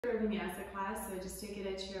Vinyasa class, so just take it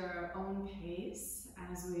at your own pace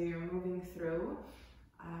as we are moving through.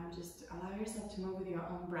 Just allow yourself to move with your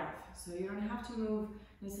own breath. So you don't have to move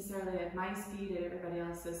necessarily at my speed, at everybody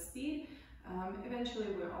else's speed. Eventually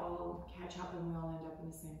we'll all catch up and we'll end up in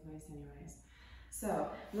the same place anyways. So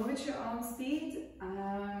move at your own speed.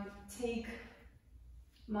 Take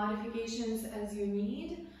modifications as you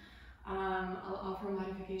need. I'll offer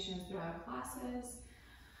modifications throughout classes.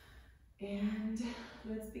 And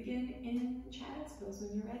let's begin in child's pose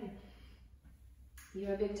when you're ready.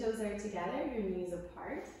 Your big toes are together, your knees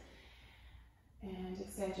apart. And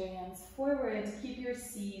extend your hands forward. Keep your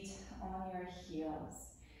seat on your heels.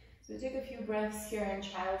 So take a few breaths here in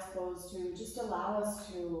child's pose to just allow us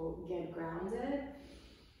to get grounded.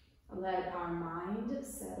 Let our mind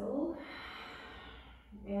settle.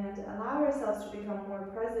 And allow ourselves to become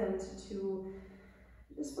more present to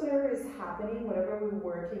just whatever is happening, whatever we're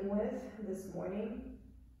working with this morning.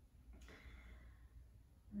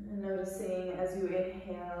 And noticing as you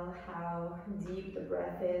inhale how deep the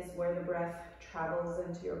breath is, where the breath travels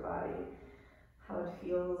into your body, how it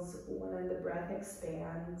feels when the breath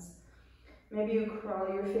expands. Maybe you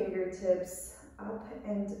crawl your fingertips up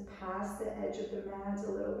and past the edge of the mat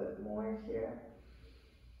a little bit more here.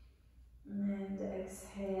 And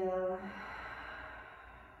exhale.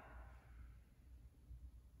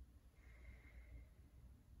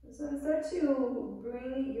 So start to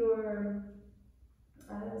bring the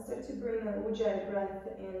Ujjayi breath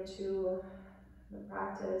into the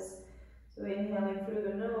practice. So inhaling through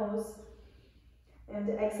the nose and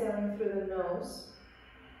exhaling through the nose.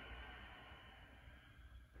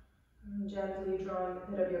 And gently drawing the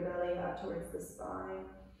pit of your belly up towards the spine.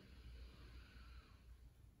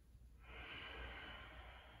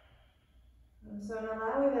 And so in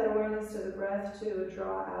allowing that awareness to the breath to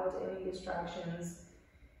draw out any distractions,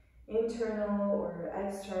 internal or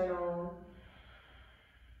external.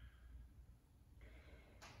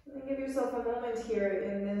 And give yourself a moment here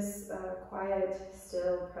in this quiet,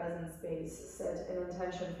 still, present space. Set an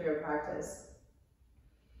intention for your practice.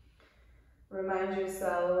 Remind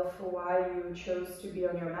yourself why you chose to be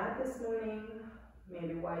on your mat this morning,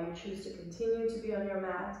 maybe why you choose to continue to be on your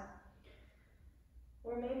mat,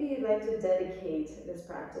 or maybe you'd like to dedicate this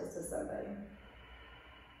practice to somebody.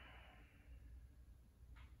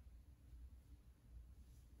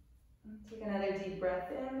 Take another deep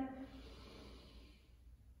breath in,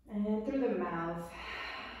 and through the mouth,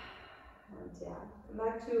 and come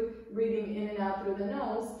back to breathing in and out through the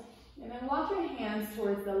nose, and then walk your hands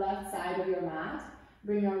towards the left side of your mat.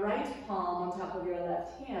 Bring your right palm on top of your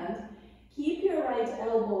left hand. Keep your right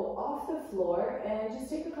elbow off the floor, and just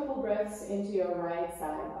take a couple breaths into your right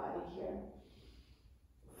side body here.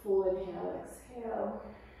 Full inhale, exhale.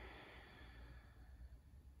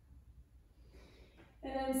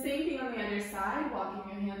 And then same thing on the other side,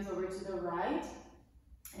 walking your hands over to the right,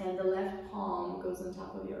 and the left palm goes on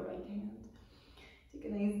top of your right hand. Take a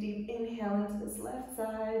nice deep inhale into this left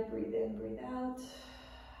side, breathe in, breathe out.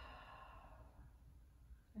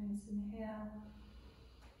 Nice inhale.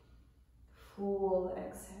 Full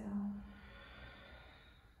exhale.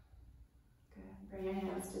 Good. Bring your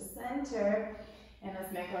hands to center, and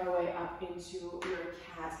let's make our way up into your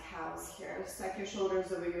cat-cows here. Stack your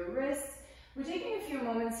shoulders over your wrists. We're taking a few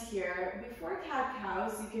moments here. Before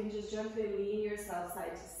cat-cows, you can just gently lean yourself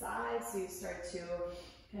side to side, so you start to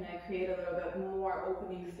kind of create a little bit more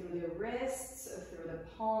opening through the wrists, through the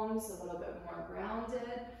palms, a little bit more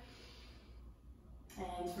grounded.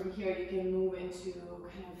 And from here, you can move into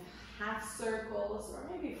kind of half circles or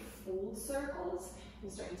maybe full circles.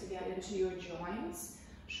 You're starting to get into your joints,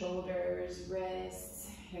 shoulders, wrists,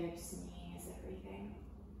 hips, knees, everything.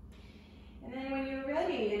 And then when you're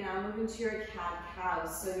ready, now move into your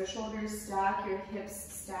cat-cows. So your shoulders stack, your hips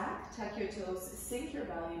stack, tuck your toes, sink your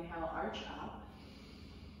belly, inhale, arch up.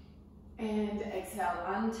 And exhale,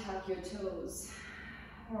 untuck your toes,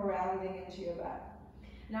 rounding into your back.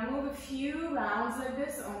 Now move a few rounds like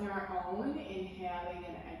this on your own, inhaling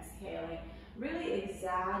and exhaling, really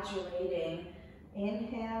exaggerating.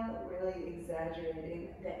 Inhale, really exaggerating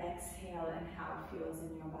the exhale and how it feels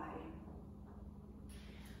in your body.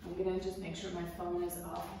 I'm gonna just make sure my phone is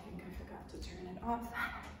off. I think I forgot to turn it off.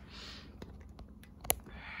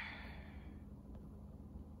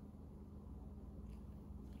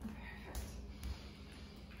 Perfect.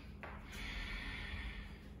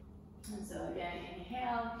 And so again,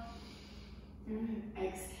 inhale,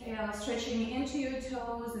 exhale, stretching into your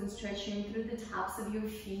toes and stretching through the tops of your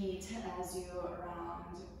feet as you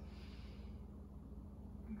round.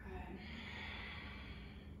 Okay.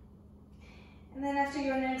 And then after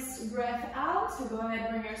your next breath out, so go ahead,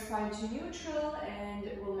 bring your spine to neutral, and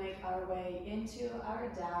we'll make our way into our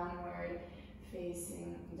downward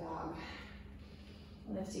facing dog.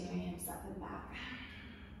 Lifting your hips up and back.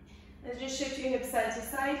 Let's just shift your hips side to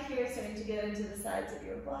side here, starting to get into the sides of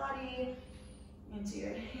your body, into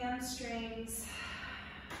your hamstrings.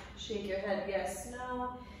 Shake your head, yes,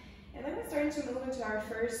 no. And then we're starting to move into our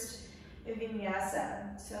first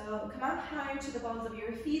Vinyasa. So come up high to the balls of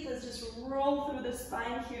your feet. Let's just roll through the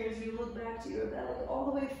spine here as you look back to your belly, all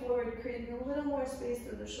the way forward, creating a little more space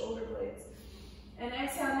through the shoulder blades. And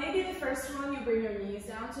exhale, maybe the first one, you bring your knees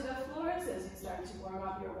down to the floor so as you start to warm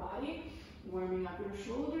up your body, warming up your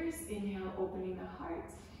shoulders. Inhale, opening the heart.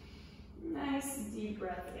 Nice deep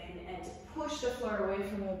breath in, and push the floor away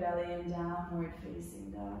from your belly and downward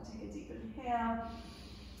facing dog. Take a deep inhale,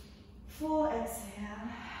 full exhale.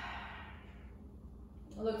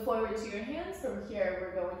 Look forward to your hands. From here,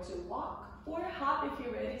 we're going to walk or hop if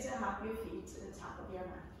you're ready to hop your feet to the top of your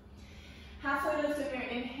mat. Halfway lift of your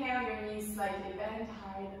inhale, your knees slightly bend,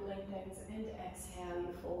 heart lengthens, and exhale,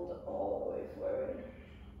 you fold all the way forward.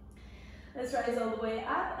 Let's rise all the way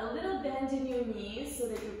up. A little bend in your knees so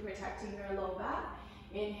that you're protecting your low back.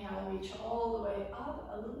 Inhale, reach all the way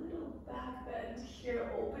up. A little back bend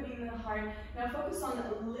here, opening the heart. Now focus on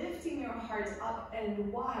lifting your heart up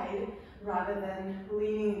and wide rather than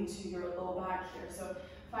leaning into your low back here. So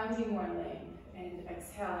finding more length, and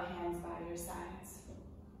exhale, hands by your sides.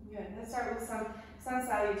 Good. Let's start with some sun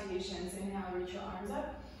salutations. Inhale, reach your arms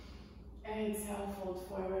up. Exhale, fold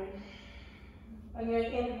forward. On your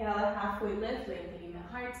inhale, halfway lift, lengthening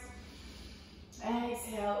the heart.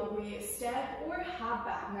 Exhale, we step or hop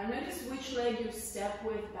back. Now notice which leg you step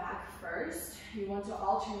with back first. You want to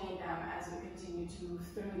alternate them as we continue to move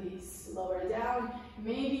through these. Lower down.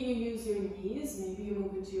 Maybe you use your knees. Maybe you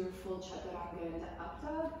move into your full chaturanga and up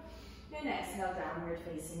dog. And exhale, downward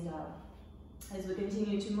facing dog. As we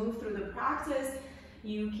continue to move through the practice,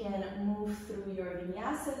 you can move through your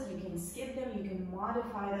vinyasas, you can skip them, you can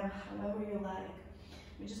modify them however you like.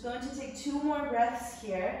 We're just going to take 2 more breaths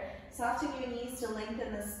here. Soften your knees to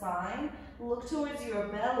lengthen the spine. Look towards your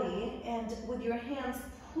belly, and with your hands,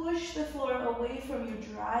 push the floor away from you,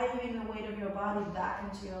 driving the weight of your body back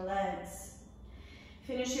into your legs.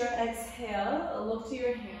 Finish your exhale, look to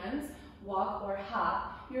your hands, walk or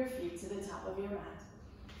hop your feet to the top of your mat.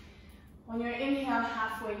 On your inhale,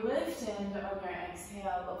 halfway lift, and on your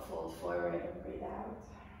exhale, fold forward and breathe out.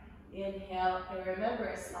 Inhale, and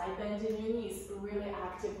remember, slight bend in your knees, really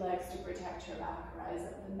active legs to protect your back. Rise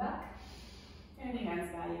up and back, and hands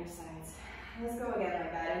by your sides. Let's go again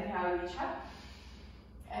like that. Inhale, reach up.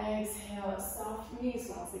 Exhale, soft knees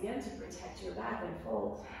once again to protect your back and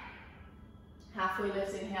fold. Halfway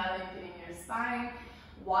lift, inhale, lengthening your spine.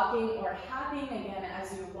 Walking or hopping, again,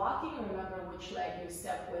 as you're walking, remember which leg you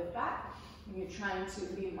step with back. You're trying to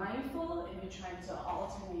be mindful, and you're trying to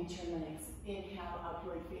alternate your legs. Inhale,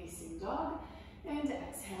 upward facing dog, and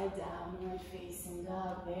exhale, downward facing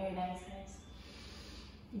dog. Very nice,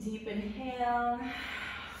 guys. Deep inhale,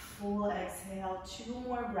 full exhale, 2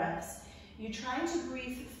 more breaths. You're trying to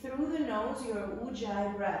breathe through the nose, your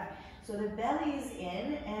ujjayi breath. So the belly is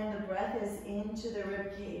in, and the breath is into the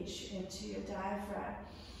rib cage, into your diaphragm.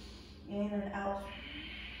 In and out.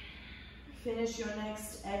 Finish your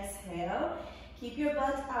next exhale. Keep your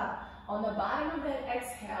butt up. On the bottom of that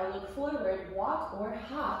exhale, look forward, walk or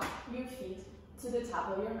hop your feet to the top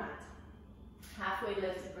of your mat. Halfway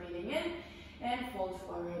lift, breathing in, and fold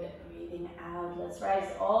forward, breathing out. Let's rise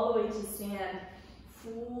all the way to stand.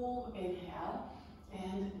 Full inhale,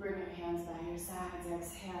 and bring your hands by your sides.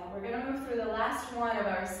 Exhale. We're going to move through the last one of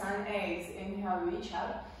our sun eggs. Inhale, reach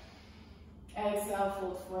up. Exhale,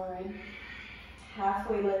 fold forward.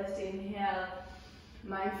 Halfway lift, inhale.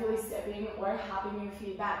 Mindfully stepping or hopping your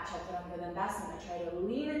feet back. Chaturanga Dandasana. Try to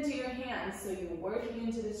lean into your hands so you're working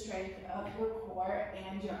into the strength of your core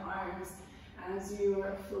and your arms as you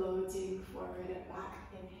are floating forward and back.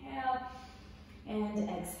 Inhale and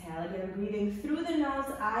exhale. Again, breathing through the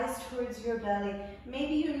nose, eyes towards your belly.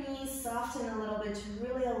 Maybe your knees soften a little bit to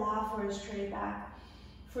really allow for a straight back.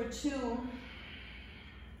 For 2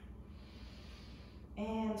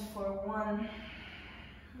 and for 1.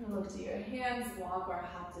 Look to your hands, walk or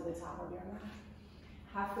hop to the top of your mat.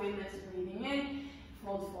 Halfway lift, breathing in,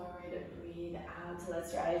 fold forward, breathe out.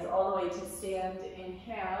 Let's rise all the way to stand.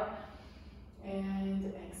 Inhale, and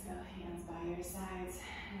exhale, hands by your sides.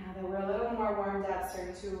 Now that we're a little more warmed up,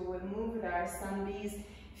 start to move with our sun bees,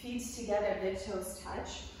 feet together, big toes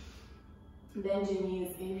touch. Bend your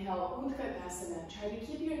knees, inhale, Utkatasana. Try to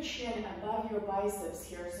keep your chin above your biceps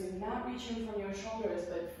here, so you're not reaching from your shoulders,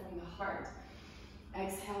 but from the heart.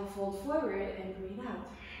 Exhale, fold forward and breathe out.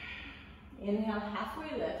 Inhale,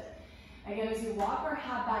 halfway lift. Again, as you walk or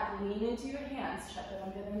hop back, lean into your hands.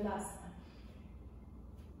 Chaturanga.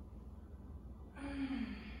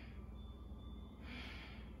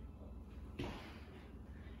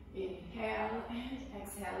 Inhale and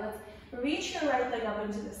exhale. Let's reach your right leg up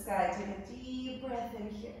into the sky. Take a deep breath in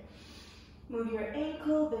here. Move your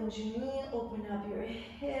ankle, bend your knee, open up your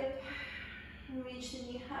hip. Reach the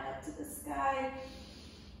knee high up to the sky.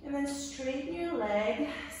 And then straighten your leg,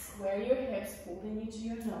 square your hips, pull the knee to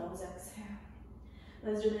your nose, exhale.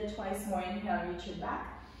 Let's do that twice more. Inhale, reach your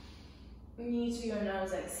back. Knee to your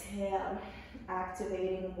nose, exhale.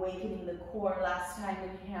 Activating, awakening the core. Last time,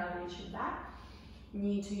 inhale, reach your back.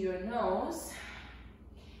 Knee to your nose.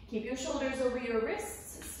 Keep your shoulders over your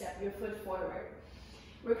wrists. Step your foot forward.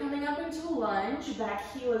 We're coming up into a lunge.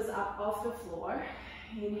 Back heel is up off the floor.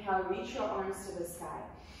 Inhale, reach your arms to the sky.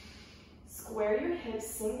 Square your hips,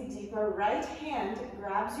 sink deeper. Right hand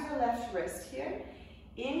grabs your left wrist here.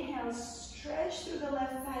 Inhale, stretch through the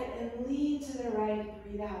left side and lean to the right.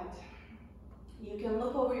 Breathe out. You can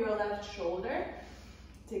look over your left shoulder.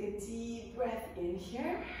 Take a deep breath in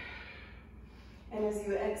here. And as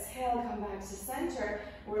you exhale, come back to center.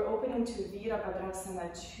 We're opening to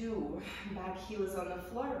Virabhadrasana 2. Back heel is on the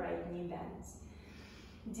floor, right knee bends.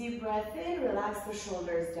 Deep breath in, relax the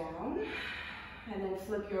shoulders down. And then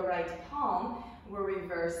flip your right palm. We're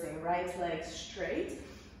reversing. Right leg straight.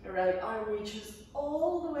 The right arm reaches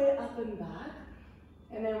all the way up and back.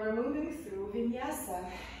 And then we're moving through Vinyasa.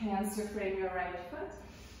 Hands to frame your right foot.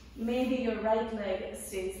 Maybe your right leg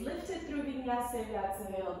stays lifted through Vinyasa if that's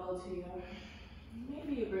available to you.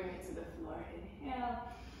 Maybe you bring it to the floor. Inhale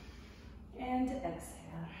and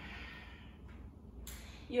exhale.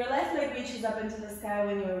 Your left leg reaches up into the sky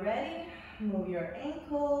when you're ready. Move your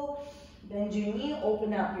ankle, bend your knee,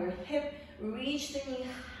 open up your hip, reach the knee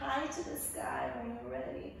high to the sky when you're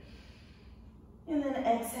ready. And then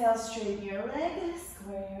exhale, straighten your leg,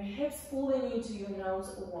 square your hips, pull the knee to your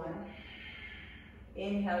nose, 1.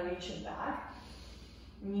 Inhale, reach it back.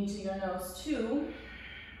 Knee to your nose, 2.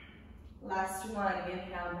 Last one,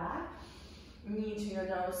 inhale back. Knee to your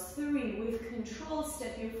nose, 3. With control,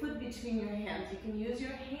 step your foot between your hands. You can use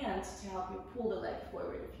your hand to help you pull the leg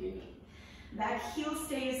forward if you need. Back heel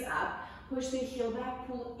stays up. Push the heel back,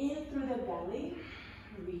 pull in through the belly.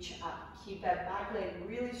 Reach up. Keep that back leg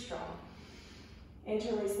really strong.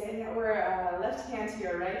 Interlace our left hand to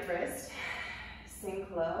your right wrist. Sink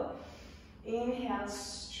low. Inhale,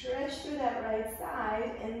 stretch through that right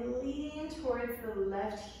side and lean towards the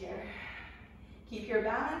left here. Keep your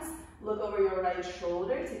balance. Look over your right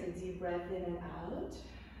shoulder. Take a deep breath in and out.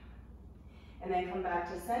 And then come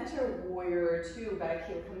back to center. Warrior 2. Back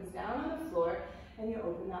heel comes down on the floor. And you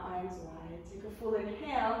open the arms wide. Take a full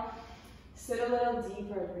inhale. Sit a little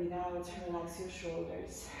deeper. Breathe out. Relax your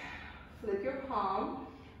shoulders. Flip your palm.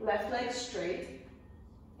 Left leg straight.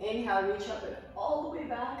 Inhale. Reach up and all the way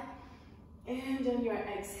back. And on your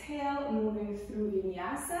exhale, moving through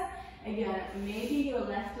Vinyasa. Again, maybe your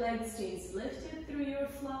left leg stays lifted through your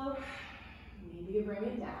flow. Maybe you bring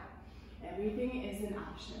it down. Everything is an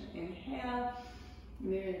option. Inhale.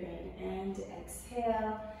 Very good. And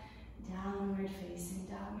exhale. Downward facing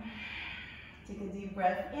dog. Take a deep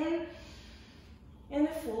breath in. And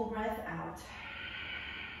a full breath out.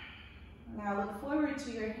 Now look forward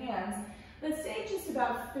to your hands. Let's take just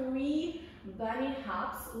about 3 bunny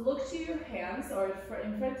hops. Look to your hands, or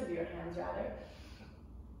in front of your hands rather,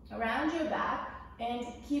 around your back, and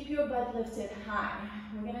keep your butt lifted high.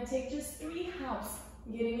 We're gonna take just 3 hops,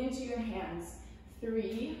 getting into your hands.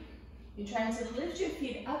 3. You're trying to lift your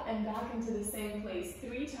feet up and back into the same place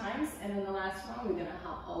 3 times, and then the last one, we're gonna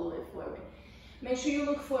hop all the way forward. Make sure you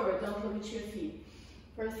look forward, don't look at your feet.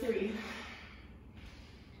 For 3,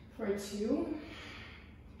 for 2,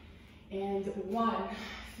 and 1.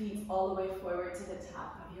 Feet all the way forward to the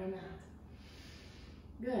top of your mat.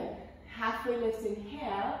 Good. Halfway lift,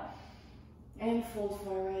 inhale, and fold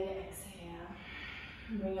forward, exhale.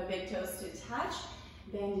 Bring your big toes to touch.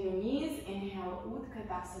 Bend your knees. Inhale,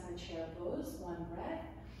 Utkatasana chair pose. 1 breath.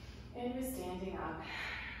 And we're standing up.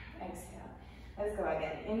 Exhale. Let's go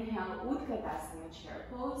again. Inhale, Utkatasana chair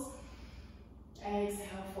pose.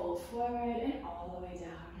 Exhale, fold forward and all the way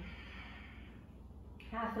down.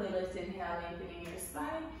 Halfway lift, inhale, lengthening your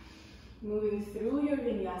spine. Moving through your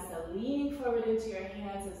Vinyasa, leaning forward into your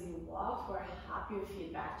hands as you walk or hop your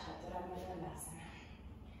feet back. Chaturanga.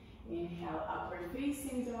 Inhale, upward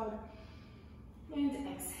facing dog. And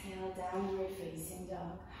exhale, downward facing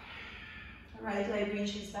dog. Right leg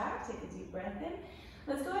reaches back. Take a deep breath in.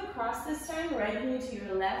 Let's go across this time. Right knee to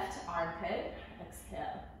your left armpit.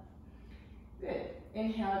 Exhale. Good.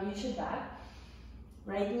 Inhale, reach it back.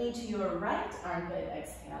 Right knee to your right armpit,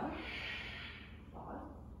 exhale. Pause.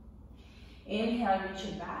 Inhale, reach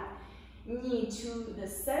it back. Knee to the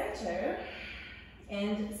center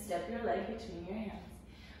and step your leg between your hands.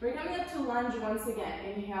 We're coming up to lunge once again.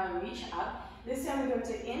 Inhale, reach up. This time we're going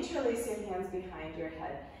to interlace your hands behind your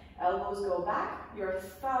head. Elbows go back. Your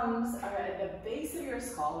thumbs are at the base of your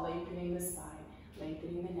skull, lengthening the spine,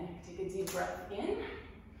 lengthening the neck. Take a deep breath in.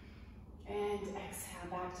 And exhale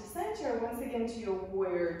back to center. Once again to your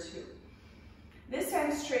warrior two. This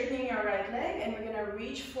time straightening your right leg, and we're going to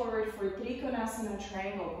reach forward for Trikonasana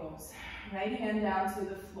triangle pose. Right hand down to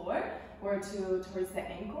the floor or towards the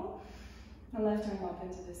ankle. And left arm up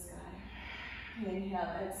into the sky.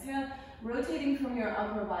 Inhale, exhale. Rotating from your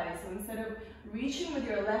upper body. So instead of reaching with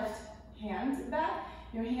your left hand back,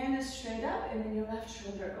 your hand is straight up and then your left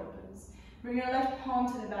shoulder opens. Bring your left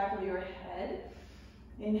palm to the back of your head.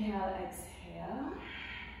 Inhale, exhale.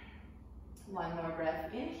 One more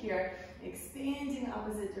breath in here. Expanding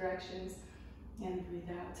opposite directions. And breathe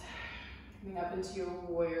out. Coming up into your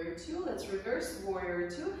warrior two. Let's reverse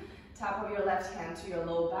warrior two. Top of your left hand to your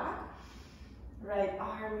low back. Right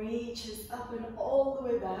arm reaches up and all the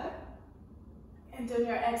way back. And on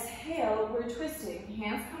your exhale, we're twisting.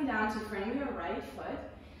 Hands come down to frame your right foot.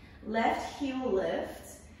 Left heel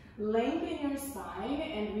lifts. Lengthen your spine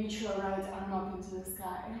and reach your right arm up into the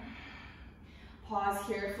sky. Pause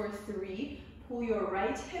here for 3. Pull your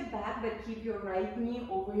right hip back, but keep your right knee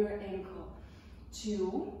over your ankle.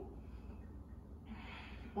 2.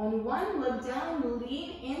 On 1, look down,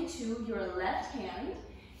 lean into your left hand,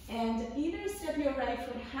 and either step your right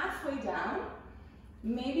foot halfway down.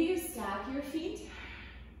 Maybe you stack your feet.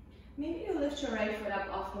 Maybe you lift your right foot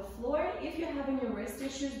up off the floor. If you're having your wrist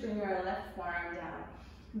issues, bring your left forearm down.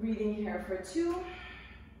 Breathing here for 2.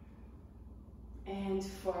 And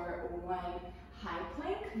for 1 high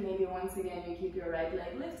plank. Maybe once again you keep your right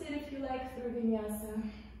leg lifted if you like through Vinyasa.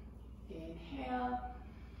 Inhale.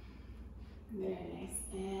 Very nice.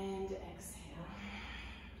 And exhale.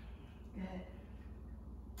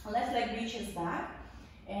 Good. Left leg reaches back.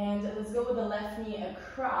 And let's go with the left knee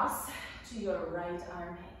across to your right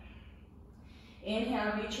armpit.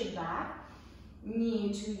 Inhale, reach it back.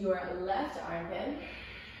 Knee to your left armpit.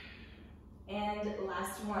 And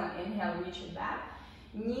last one, inhale, reach it back.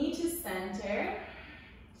 Knee to center,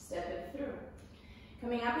 step it through.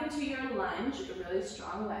 Coming up into your lunge, really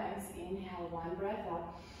strong legs. Inhale, 1 breath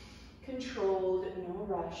up. Controlled, no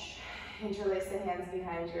rush. Interlace the hands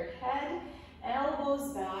behind your head.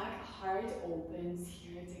 Elbows back, heart opens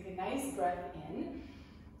here. Take a nice breath in.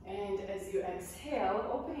 And as you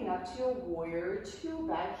exhale, opening up to your warrior two,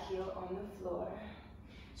 back heel on the floor.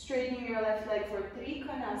 Straightening your left leg for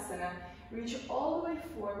Trikonasana. Reach all the way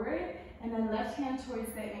forward, and then left hand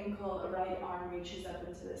towards the ankle, right arm reaches up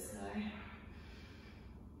into the sky.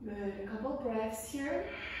 Good, a couple breaths here.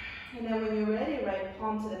 And then when you're ready, right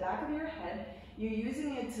palm to the back of your head. You're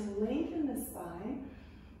using it to lengthen the spine.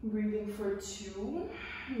 Breathing for 2.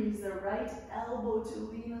 Use the right elbow to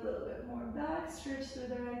lean a little bit more back. Stretch to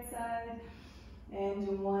the right side. And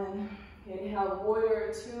 1. Inhale,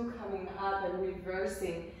 warrior two, coming up and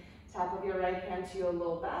reversing. Top of your right hand to your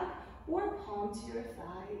low back or palm to your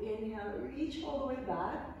thigh. Inhale, reach all the way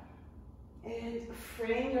back. And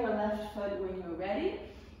frame your left foot when you're ready.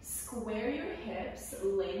 Square your hips,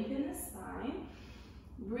 lengthen the spine.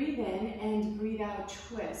 Breathe in and breathe out,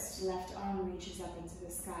 twist. Left arm reaches up into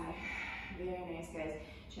the sky. Very nice, guys.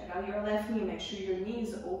 Check out your left knee. Make sure your knee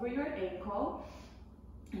is over your ankle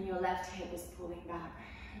and your left hip is pulling back.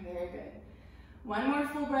 Very good. 1 more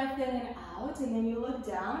full breath in and out, and then you look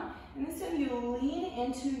down, and this time you lean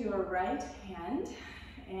into your right hand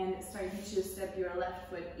and start to step your left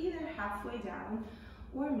foot either halfway down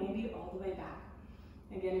or maybe all the way back.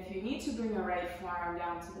 Again, if you need to, bring your right forearm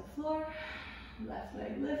down to the floor. Left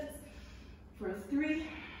leg lifts for 3,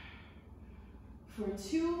 for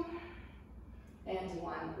 2, and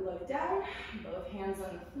 1. Look down, both hands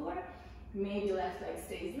on the floor. Maybe left leg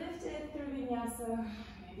stays lifted through Vinyasa.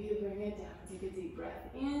 Maybe you bring it down. Take a deep breath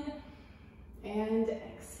in and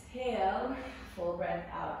exhale. Full breath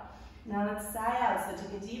out. Now let's sigh out. So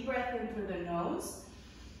take a deep breath in through the nose.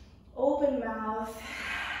 Open mouth.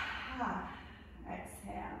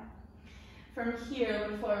 Exhale. From here,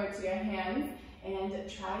 look forward to your hands and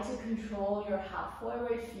try to control your half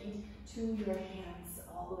forward feet to your hands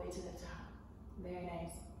all the way to the top. Very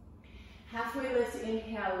nice. Halfway lift,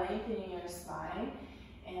 inhale, lengthening your spine,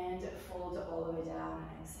 and fold all the way down.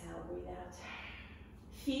 Exhale, breathe out.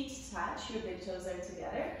 Feet touch, your big toes are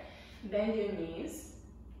together. Bend your knees.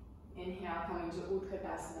 Inhale, coming to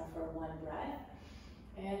Utkatasana for 1 breath.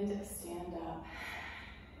 And stand up.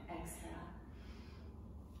 exhale.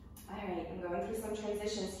 All right, I'm going through some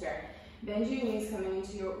transitions here. Bend your knees coming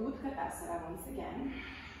into your Utkatasana once again.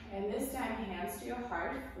 And this time, hands to your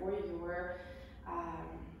heart for your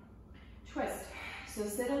twist. So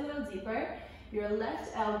sit a little deeper. Your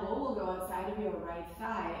left elbow will go outside of your right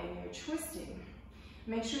thigh and you're twisting.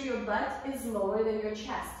 Make sure your butt is lower than your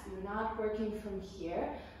chest. You're not working from here,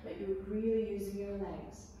 but you're really using your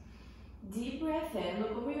legs. Deep breath in,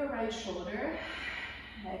 look over your right shoulder.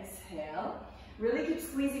 Exhale. Really keep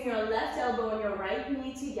squeezing your left elbow and your right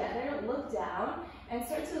knee together. Look down and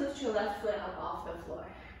start to lift your left foot up off the floor.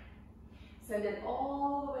 Send it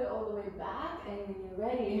all the way back, and when you're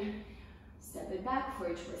ready, step it back for a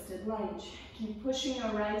twisted lunge. Keep pushing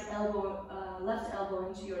your right elbow, left elbow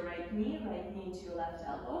into your right knee into your left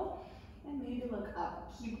elbow, and maybe look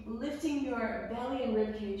up. Keep lifting your belly and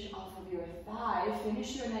rib cage off of your thigh.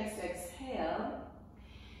 Finish your next exhale.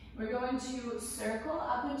 We're going to circle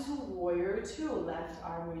up into warrior two. Left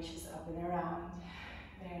arm reaches up and around.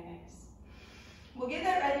 Very nice. We'll give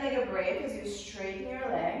that right leg a break as you straighten your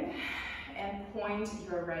leg and point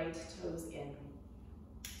your right toes in.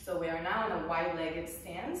 So we are now in a wide-legged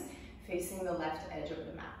stance, facing the left edge of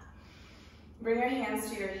the mat. Bring your hands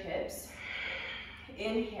to your hips.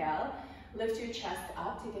 Inhale, lift your chest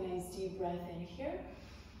up, take a nice deep breath in here.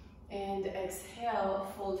 And exhale,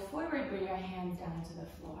 fold forward, bring your hands down to the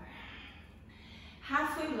floor.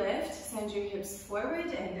 Halfway lift, send your hips forward,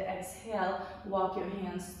 and exhale, walk your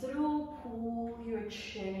hands through, pull your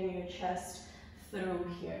chin and your chest through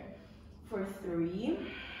here. For 3,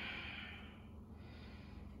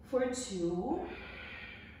 for 2,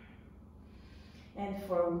 and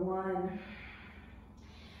for 1.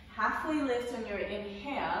 Halfway lift on your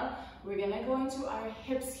inhale, we're gonna go into our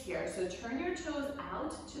hips here. So turn your toes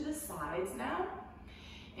out to the sides now,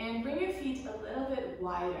 and bring your feet a little bit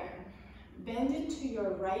wider. Bend into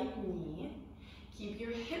your right knee, keep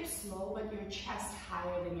your hips low but your chest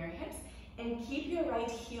higher than your hips, and keep your right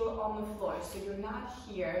heel on the floor. So you're not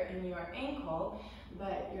here in your ankle,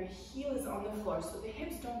 but your heel is on the floor, so the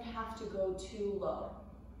hips don't have to go too low.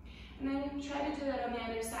 And then try to do that on the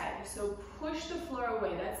other side. So push the floor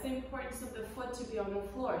away. That's the importance of the foot to be on the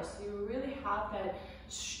floor. So you really have that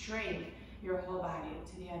strength, your whole body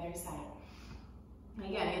to the other side.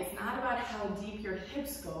 Again, it's not about how deep your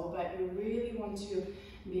hips go, but you really want to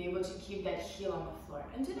be able to keep that heel on the floor.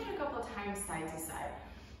 And do that a couple of times side to side.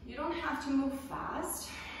 You don't have to move fast.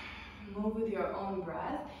 Move with your own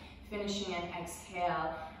breath, finishing an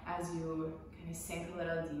exhale as you kind of sink a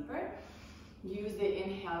little deeper. Use the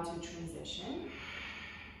inhale to transition.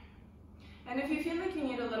 And if you feel like you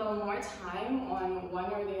need a little more time on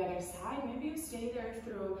one or the other side, maybe you stay there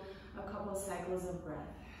through a couple cycles of breath.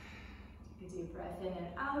 Take a deep breath in and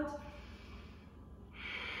out.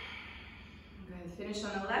 Good. Finish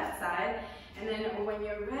on the left side. And then when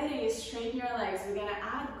you're ready, straighten your legs. We're gonna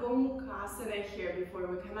add Gomukhasana here before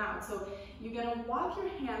we come out. So you're gonna walk your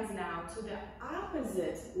hands now to the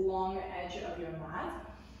opposite long edge of your mat.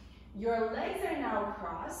 Your legs are now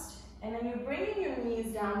crossed, and then you're bringing your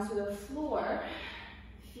knees down to the floor,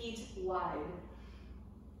 feet wide.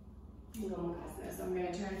 Gomukhasana. So I'm going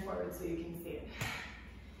to turn forward so you can see it.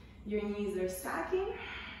 Your knees are stacking,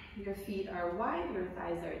 your feet are wide, your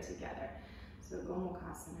thighs are together. So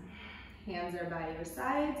Gomukhasana. Hands are by your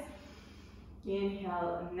sides.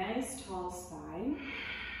 Inhale, a nice tall spine.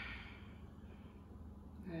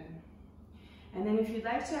 Good. And then if you'd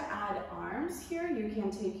like to add arms here, you can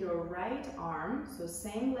take your right arm, so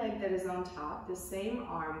same leg that is on top, the same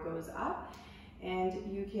arm goes up, and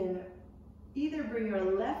you can either bring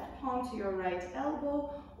your left palm to your right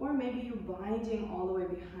elbow, or maybe you're binding all the way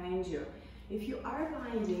behind you. If you are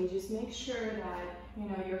binding, just make sure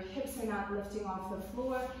that your hips are not lifting off the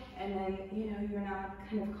floor, and then you're not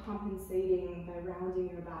kind of compensating by rounding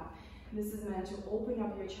your back. This is meant to open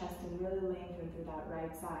up your chest and really lengthen through that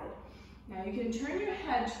right side. Now you can turn your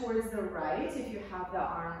head towards the right if you have the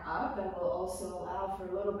arm up. That will also allow for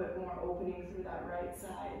a little bit more opening through that right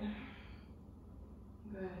side.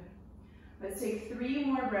 Good. Let's take 3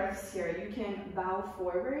 more breaths here. You can bow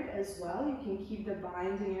forward as well. You can keep the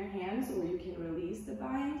bind in your hands, or you can release the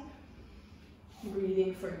bind.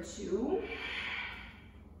 Breathing for 2.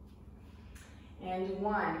 And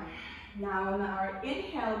 1. Now on our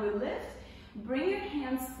inhale, we lift. Bring your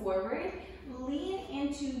hands forward. Lean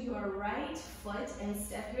into your right foot and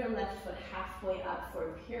step your left foot halfway up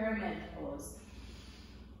for pyramid pose.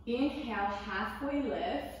 Inhale, halfway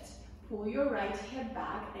lift. Pull your right hip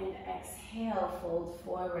back and exhale, fold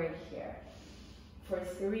forward here. For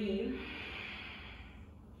 3.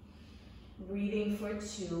 Breathing for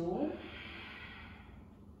 2.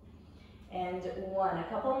 and 1. A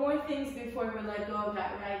couple more things before we let go of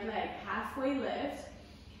that right leg. Halfway lift.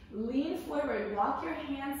 Lean forward, walk your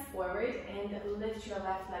hands forward, and lift your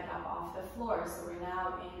left leg up off the floor. So we're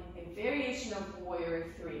now in a variation of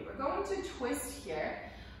warrior 3. We're going to twist here.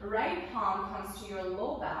 Right palm comes to your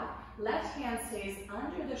low back. Left hand stays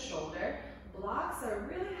under the shoulder. Blocks are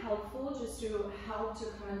really helpful just to help to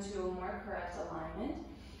come into a more correct alignment.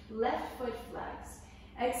 Left foot flex.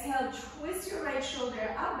 Exhale, twist your right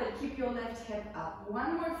shoulder up, but keep your left hip up.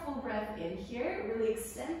 One more full breath in here. Really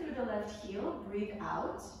extend through the left heel. Breathe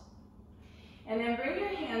out. And then bring your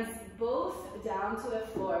hands both down to the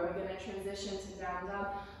floor. We're going to transition to down dog.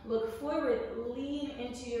 Look forward, lean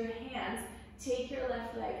into your hands. Take your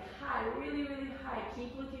left leg high, really, really high.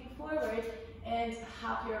 Keep looking forward and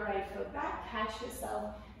hop your right foot back. Catch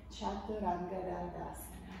yourself. Chaturanga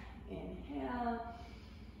Dandasana. Inhale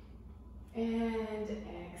and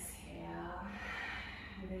exhale.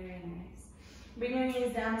 Very nice. Bring your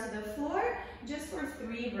knees down to the floor. Just for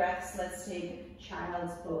 3 breaths, let's take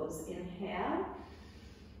child's pose. Inhale,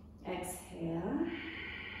 exhale,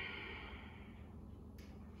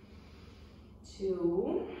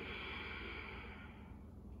 2,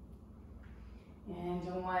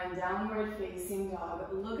 and 1. Downward facing dog.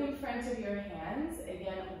 Look in front of your hands.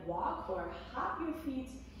 Again, walk or hop your feet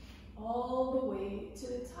all the way to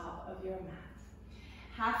the top of your mat.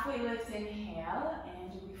 Halfway lift, inhale,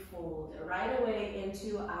 and we fold right away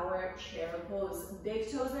into our chair pose.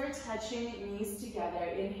 Big toes are touching, knees together.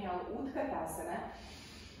 Inhale, Utkatasana.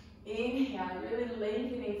 Inhale, really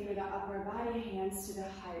lengthening through the upper body, hands to the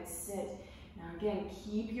heart, sit. Now again,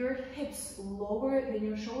 keep your hips lower than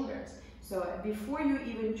your shoulders. So before you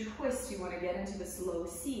even twist, you want to get into this low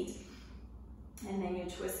seat, and then you're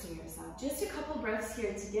twisting yourself. Just a couple breaths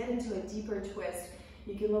here to get into a deeper twist.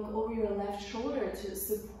 You can look over your left shoulder to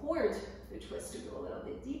support the twist to go a little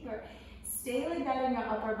bit deeper. Stay like that in your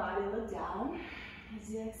upper body. Look down as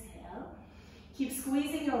you exhale. Keep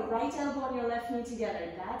squeezing your right elbow and your left knee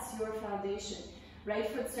together. That's your foundation. Right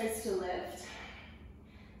foot starts to lift.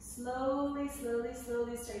 Slowly, slowly,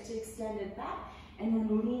 slowly start to extend it back, and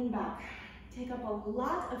then lean back. Take up a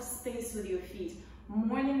lot of space with your feet,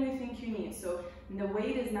 more than you think you need. So the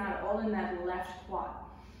weight is not all in that left quad.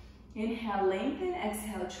 Inhale, lengthen.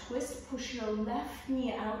 Exhale, twist. Push your left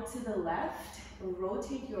knee out to the left.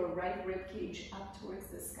 Rotate your right rib cage up towards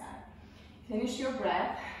the sky. Finish your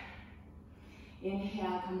breath.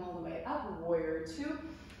 Inhale, come all the way up. Warrior 2.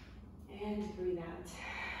 And breathe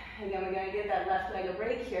out. Again, we're going to give that left leg a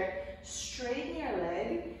break here. Straighten your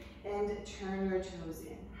leg and turn your toes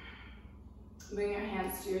in. Bring your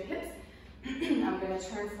hands to your hips. I'm going to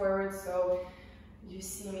turn forward so you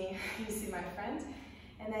see me, you see my friend.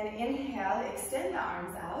 And then inhale, extend the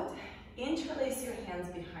arms out. Interlace your hands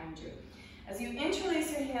behind you. As you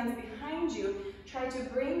interlace your hands behind you, try to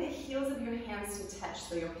bring the heels of your hands to touch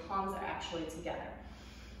so your palms are actually together.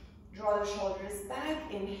 Draw the shoulders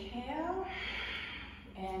back. Inhale.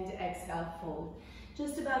 And exhale, fold.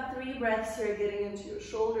 Just about 3 breaths here, getting into your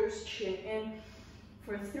shoulders, chin in.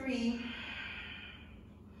 For 3,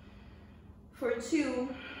 for 2,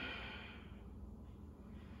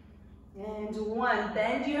 and 1.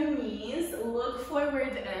 Bend your knees, look forward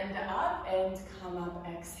and up, and come up,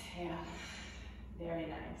 exhale. Very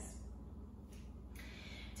nice.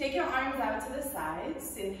 Take your arms out to the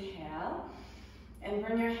sides, inhale, and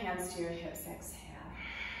bring your hands to your hips, exhale.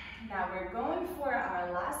 Now we're going for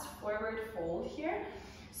our last forward fold here.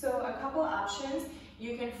 So a couple options.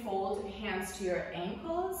 You can fold hands to your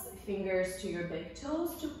ankles, fingers to your big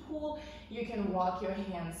toes to pull. You can walk your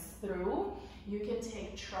hands through. You can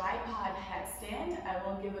take tripod headstand. I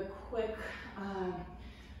will give a quick kind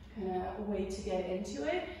of way to get into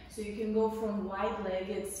it. So you can go from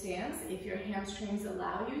wide-legged stance if your hamstrings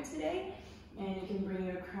allow you today, and you can bring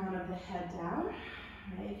your crown of the head down,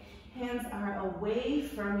 right? Hands are away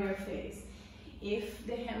from your face. If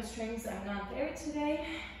the hamstrings are not there today,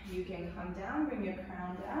 you can come down, bring your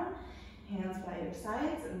crown down, hands by your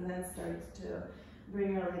sides, and then start to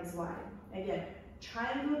bring your legs wide. Again,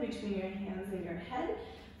 triangle between your hands and your head.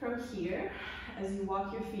 From here, as you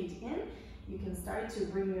walk your feet in, you can start to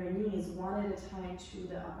bring your knees one at a time to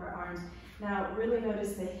the upper arms. Now, really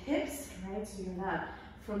notice the hips, right? So you're not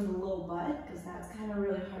from the low butt, because that's kind of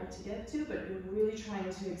really hard to get to, but you're really trying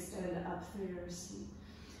to extend up through your seat.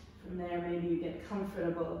 From there, maybe you get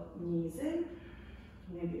comfortable, knees in.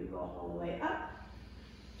 Maybe you go all the way up.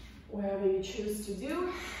 Wherever you choose to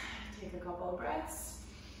do, take a couple of breaths.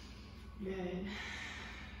 Good.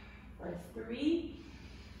 For 3.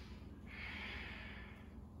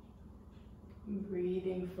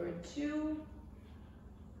 Breathing for 2.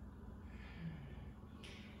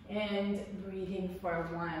 and breathing for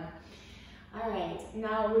 1. All right,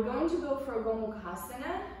 now we're going to go for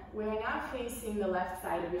Gomukhasana. We're now facing the left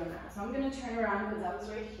side of your mat. So I'm going to turn around because I was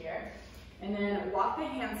right here. And then walk the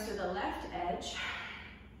hands to the left edge.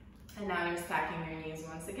 And now you're stacking your knees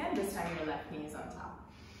once again. This time your left knee is on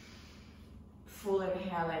top. Full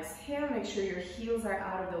inhale, exhale. Make sure your heels are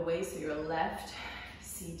out of the way so your left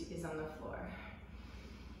seat is on the floor.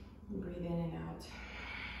 Breathe in and out.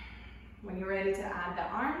 When you're ready to add the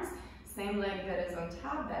arms, same leg that is on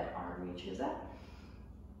top, that arm reaches up.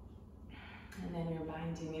 And then you're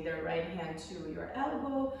binding either right hand to your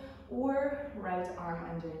elbow or right arm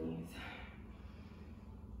underneath.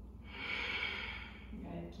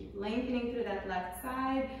 Good. Keep lengthening through that left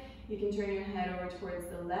side. You can turn your head over towards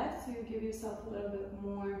the left so you give yourself a little bit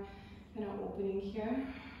more kind of opening here.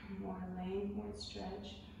 More length, more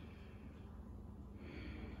stretch.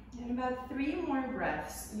 And about 3 more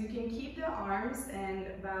breaths. You can keep the arms and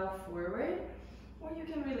bow forward, or you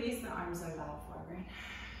can release the arms and bow forward.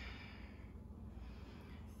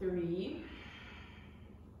 3,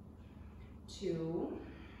 2,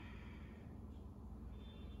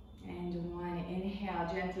 and 1.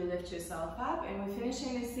 Inhale, gently lift yourself up, and we're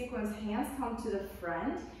finishing this sequence. Hands come to the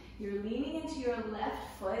front. You're leaning into your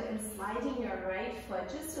left foot and sliding your right foot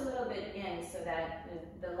just a little bit in so that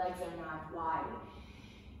the legs are not wide.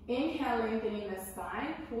 Inhale, lengthening the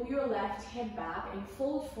spine. Pull your left hip back and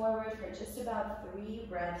fold forward for just about 3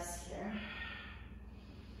 breaths here.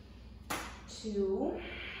 2.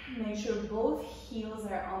 Make sure both heels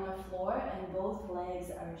are on the floor and both legs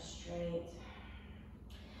are straight.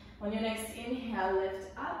 On your next inhale, lift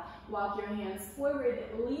up. Walk your hands forward.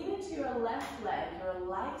 Lean into your left leg. You're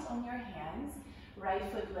light on your hands. Right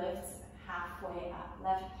foot lifts halfway up.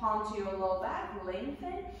 Left palm to your low back.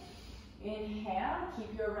 Lengthen. Inhale,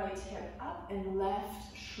 keep your right hip up and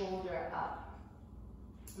left shoulder up.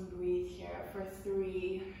 Breathe here for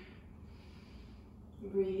 3.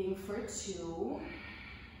 Breathing for 2.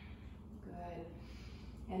 Good.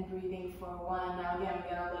 And breathing for 1. Now again,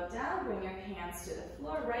 we're gonna look down, bring your hands to the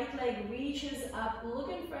floor. Right leg reaches up,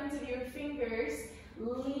 look in front of your fingers,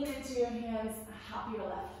 lean into your hands, hop your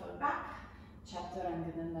left foot back.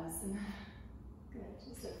 Chaturanga Dandasana. Good,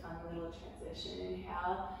 just a fun little transition.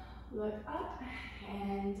 Inhale. Look up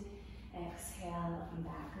and exhale and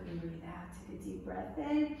back and breathe out. Take a deep breath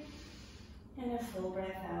in and a full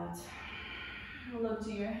breath out. Look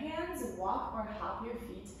to your hands, walk or hop your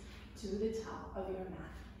feet to the top of your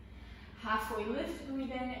mat. Halfway lift,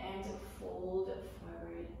 breathe in and fold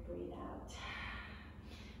forward, breathe out.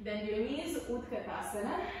 Bend your knees,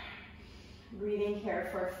 Utkatasana. Breathing here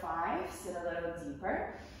for 5, sit a little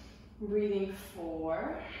deeper. Breathing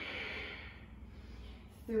 4.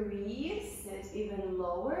 3, sit even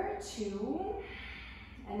lower, 2,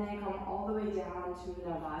 and then come all the way down to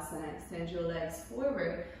Navasana. Extend your legs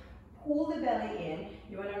forward, pull the belly in.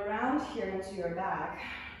 You want to round here into your back.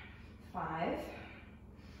 5,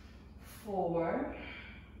 4,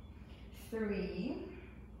 3,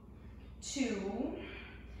 2,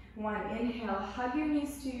 1. Inhale, hug your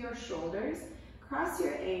knees to your shoulders, cross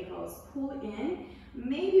your ankles, pull in.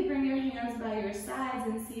 Maybe bring your hands by your sides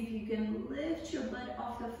and see if you can lift your butt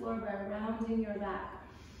off the floor by rounding your back.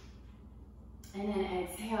 And then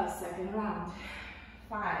exhale, second round.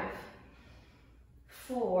 5,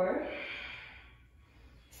 4,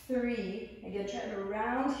 3. Again, try to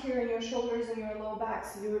round here in your shoulders and your low back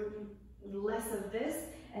so do less of this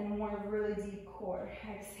and more of really deep core.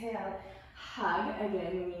 Exhale, hug,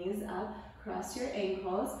 again, knees up, cross your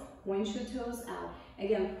ankles, point your toes out.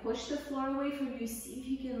 Again, push the floor away from you. See if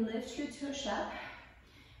you can lift your tush up.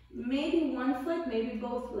 Maybe one foot, maybe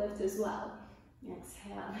both lift as well.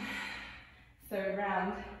 Exhale. Third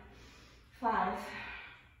round. 5,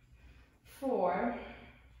 4,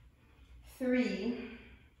 3,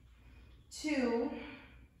 2,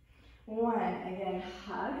 1. Again,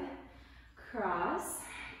 hug, cross,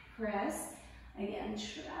 press. Again,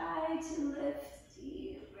 try to lift.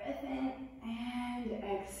 Deep breath in and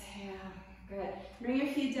exhale. Good. Bring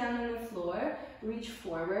your feet down on the floor. Reach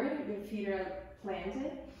forward. Your feet are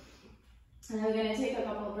planted. And we're going to take a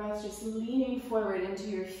couple of breaths just leaning forward into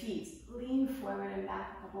your feet. Lean forward and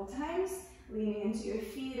back a couple times. Leaning into your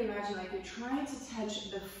feet. Imagine like you're trying to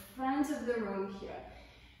touch the front of the room here.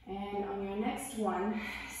 And on your next one,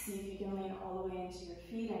 see if you can lean all the way into your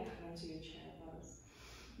feet and come into your chair pose.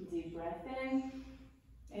 Deep breath in.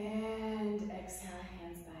 And exhale,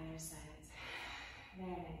 hands by your sides.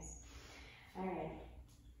 Very nice. All right.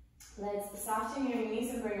 Let's soften your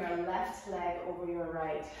knees and bring your left leg over your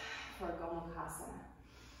right for Gomukhasana.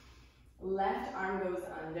 Left arm goes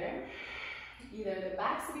under. Either the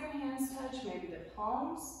backs of your hands touch, maybe the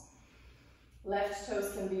palms. Left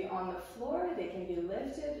toes can be on the floor, they can be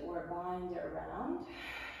lifted or bind around.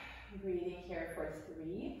 Breathing here for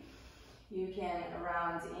 3. You can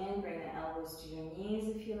round in, bring the elbows to your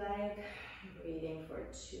knees if you like. Breathing for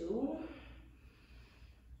 2.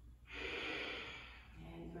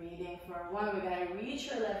 And breathing for 1. We're going to reach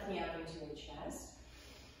your left knee up into your chest.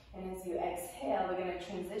 And as you exhale, we're going to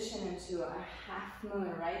transition into a half moon.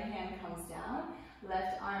 Right hand comes down.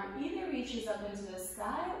 Left arm either reaches up into the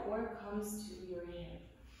sky or comes to your hip.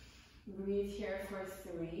 Breathe here for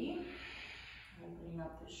 3. Opening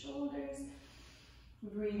up the shoulders.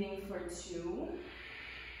 Breathing for 2.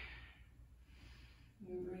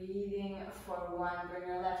 Breathing for 1. Bring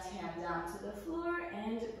your left hand down to the floor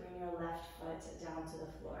and bring your left foot down to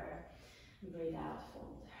the floor. Breathe out,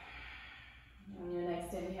 fold. On your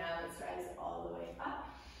next inhale, let's rise all the way up.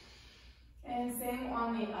 And same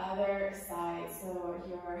on the other side. So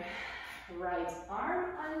your right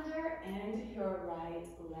arm under and your right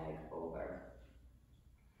leg over.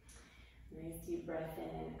 Nice deep breath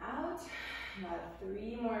in and out. About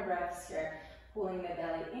 3 more breaths here. Pulling the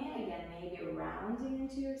belly in. Again, maybe rounding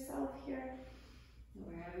into yourself here.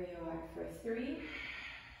 Wherever you are for 3,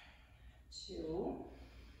 2,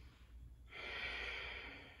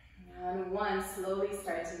 and 1. Slowly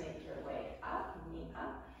start to make your way up, knee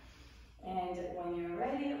up. And when you're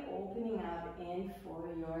ready, opening up in for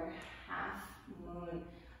your half moon,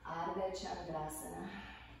 Ardha Chandrasana.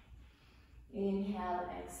 Inhale,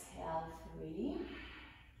 exhale, 3.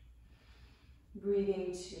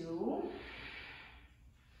 Breathing 2.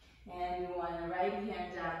 And 1. Right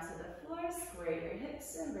hand down to the floor, square your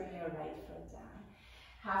hips and bring your right foot down.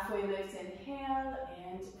 Halfway lift, inhale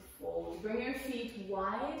and fold. Bring your feet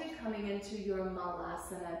wide, coming into your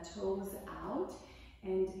Malasana, toes out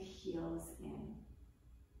and heels in.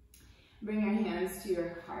 Bring your hands to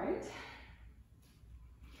your heart.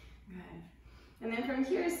 Good. And then from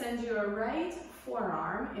here, send your right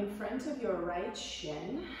forearm in front of your right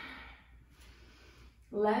shin.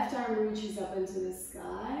 Left arm reaches up into the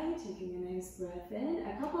sky, taking a nice breath in.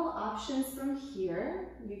 A couple options from here.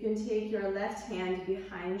 You can take your left hand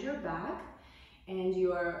behind your back and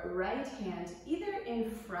your right hand either in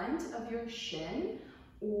front of your shin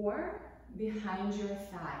or behind your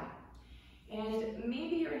thigh. And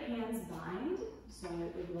maybe your hands bind, so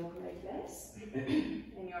it would look like this.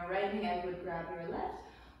 And your right hand would grab your left,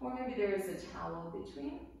 or maybe there is a towel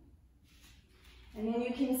between. And then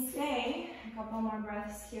you can stay, a couple more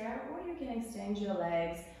breaths here, or you can extend your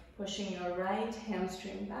legs, pushing your right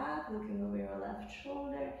hamstring back, looking over your left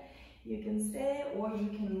shoulder. You can stay, or you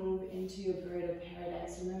can move into your bird of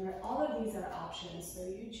paradise. Remember, all of these are options, so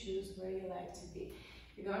you choose where you like to be.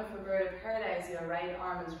 If you're going for bird of paradise, your right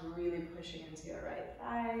arm is really pushing into your right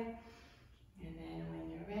thigh. And then when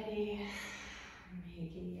you're ready,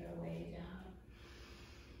 making your way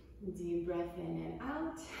down. Deep breath in and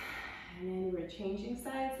out. And then we're changing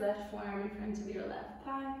sides, left forearm in front of your left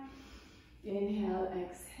thigh. Inhale,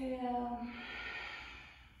 exhale.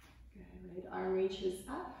 Good, right arm reaches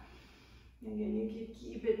up. Again, you can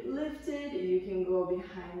keep it lifted. You can go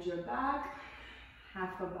behind your back.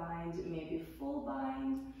 Half a bind, maybe full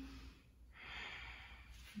bind.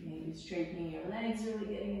 Maybe straightening your legs,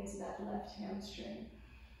 really getting into that left hamstring.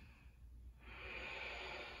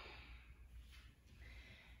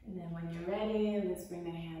 And then when you're ready, let's bring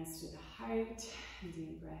the hands to the heart.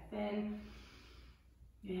 Deep breath in.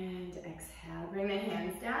 And exhale. Bring the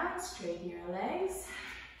hands down, straighten your legs.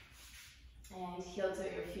 And heel to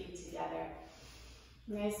your feet together.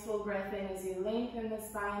 Nice full breath in as you lengthen the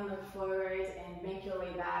spine, look forward, and make your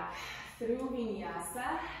way back through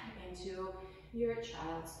Vinyasa into your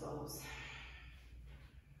child's pose.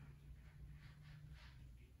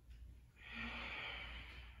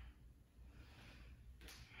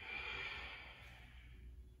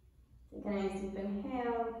 Take a nice deep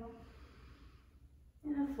inhale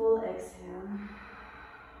and a full exhale.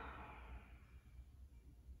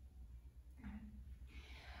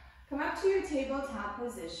 Come up to your tabletop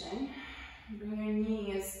position. Bring your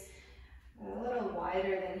knees a little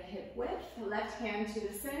wider than hip width. Left hand to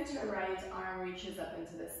the center, right arm reaches up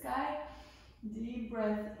into the sky. Deep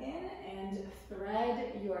breath in and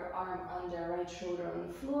thread your arm under, right shoulder on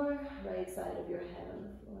the floor, right side of your head on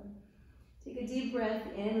the floor. Take a deep breath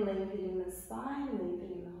in, lengthening the spine,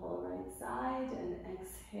 lengthening the whole right side, and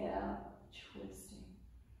exhale, twisting.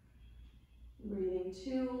 Breathing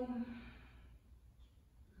 2.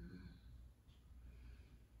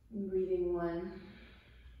 And breathing 1.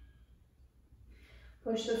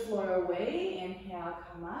 Push the floor away, inhale,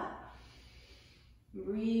 come up.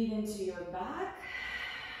 Breathe into your back,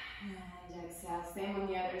 and exhale. Same on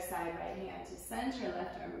the other side, right hand to center,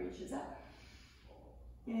 left arm reaches up.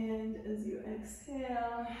 And as you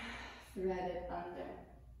exhale, thread it under.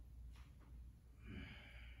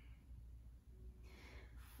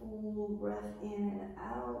 Full breath in and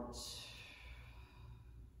out.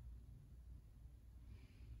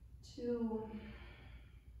 2.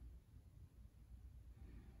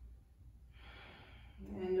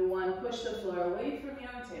 And 1. Push the floor away from you,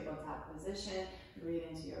 tabletop position. Breathe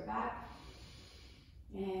into your back.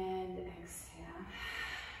 And exhale.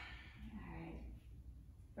 Alright.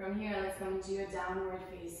 From here, let's come into your downward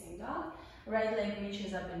facing dog. Right leg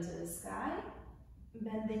reaches up into the sky.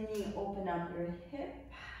 Bend the knee, open up your hip.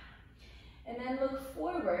 And then look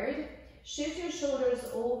forward. Shift your shoulders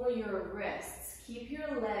over your wrists. Keep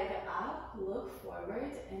your leg up, look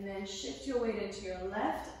forward, and then shift your weight into your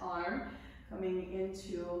left arm, coming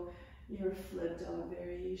into your flip dog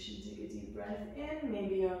variation. Take a deep breath in.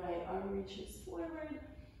 Maybe your right arm reaches forward.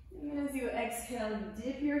 And then as you exhale,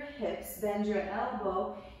 dip your hips, bend your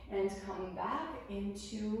elbow, and come back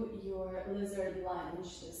into your lizard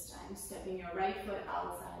lunge this time. Stepping your right foot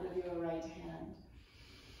outside of your right hand.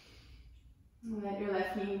 Let your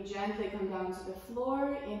left knee gently come down to the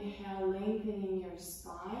floor. Inhale, lengthening your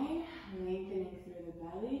spine, lengthening through the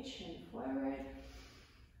belly, chin forward.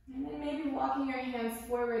 And then maybe walking your hands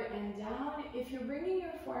forward and down. If you're bringing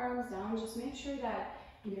your forearms down, just make sure that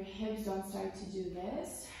your hips don't start to do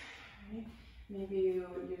this. Right? Maybe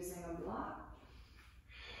you're using a block.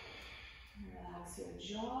 Relax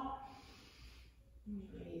your jaw.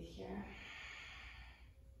 Breathe here.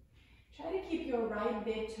 Try to keep your right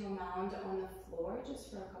big toe mound on the floor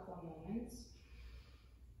just for a couple of moments.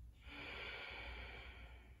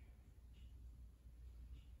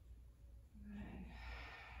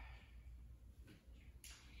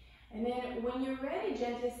 Good. And then when you're ready,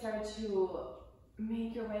 gently start to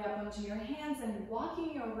make your way up onto your hands and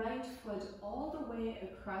walking your right foot all the way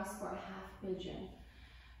across for a half pigeon.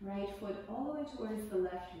 Right foot all the way towards the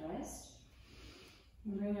left wrist.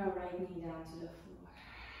 And bring your right knee down to the floor.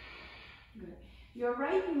 Good. Your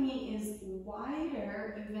right knee is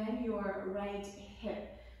wider than your right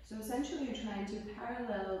hip. So essentially you're trying to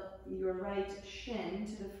parallel your right shin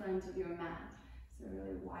to the front of your mat. So a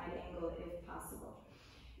really wide angle if possible.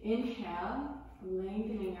 Inhale,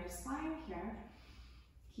 lengthening your spine here.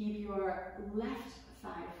 Keep your left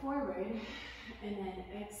thigh forward. And then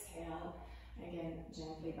exhale, again,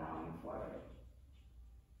 gently bowing forward.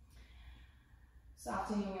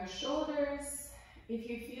 Softening your shoulders. If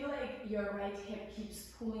you feel like your right hip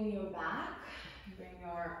keeps pulling you back, bring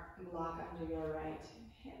your block under your right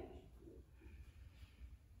hip.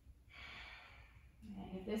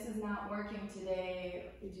 And if this is not working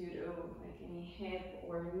today due to like any hip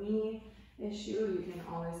or knee issue, you can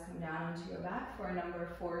always come down onto your back for a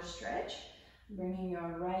number 4 stretch, bringing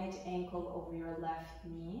your right ankle over your left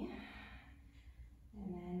knee.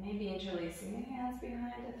 And then maybe interlacing the hands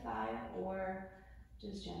behind the thigh or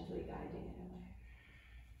just gently guiding it away.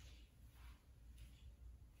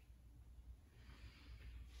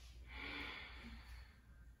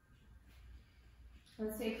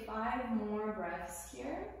 Let's take 5 more breaths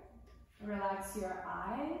here. Relax your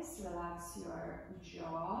eyes, relax your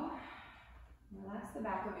jaw, relax the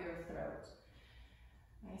back of your throat.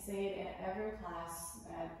 I say it in every class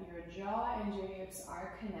that your jaw and your hips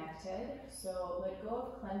are connected, so let go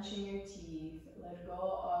of clenching your teeth, let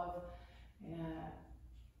go of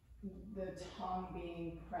the tongue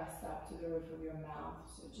being pressed up to the roof of your mouth.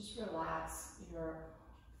 So just relax your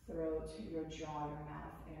throat, your jaw, your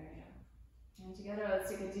mouth area. And together,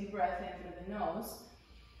 let's take a deep breath in through the nose.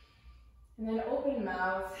 And then open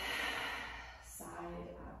mouth, side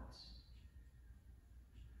out.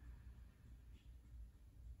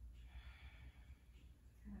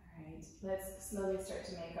 All right, let's slowly start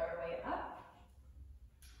to make our way up.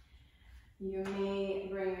 You may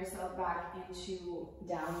bring yourself back into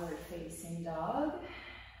downward facing dog,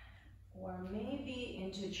 or maybe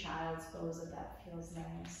into child's pose if that feels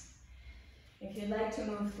nice. If you'd like to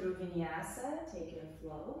move through Vinyasa, take your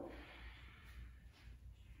flow.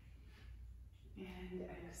 And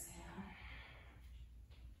exhale.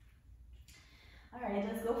 All right,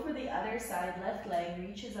 let's go for the other side. Left leg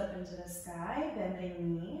reaches up into the sky, bend the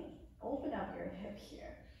knee, open up your hip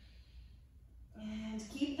here. And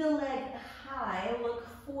keep the leg high, look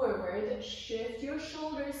forward, shift your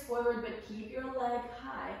shoulders forward, but keep your leg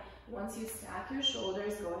high. Once you stack your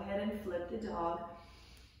shoulders, go ahead and flip the dog.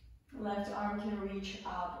 Left arm can reach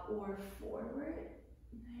up or forward.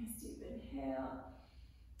 Nice deep inhale.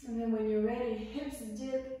 And then when you're ready, hips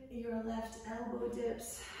dip, your left elbow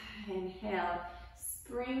dips. Inhale,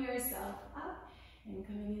 spring yourself up. And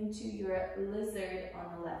coming into your lizard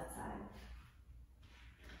on the left side.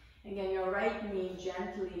 Again, your right knee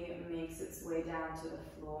gently makes its way down to the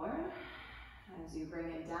floor. As you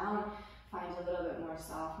bring it down, find a little bit more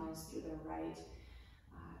softness through the right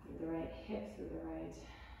hip, through the right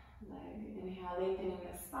leg. Inhale, lengthening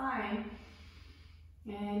the spine.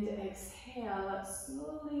 And exhale,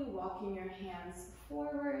 slowly walking your hands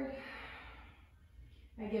forward.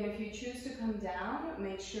 Again, if you choose to come down,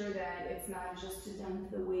 make sure that it's not just to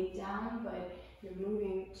dump the weight down, but you're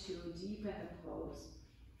moving to deepen the pose.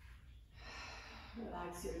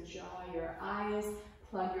 Relax your jaw, your eyes.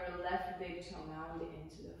 Plug your left big toe mound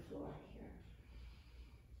into the floor here.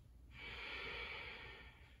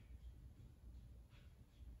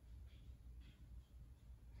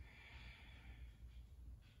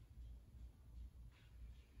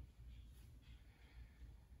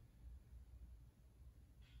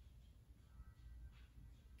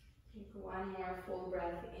 Take one more full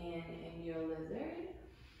breath in your lizard.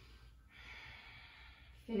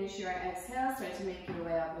 Finish your exhale, start to make your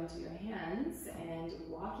way up into your hands and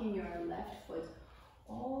walking your left foot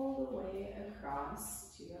all the way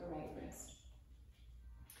across to your right wrist.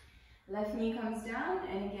 Left knee comes down,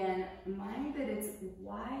 and again, mind that it's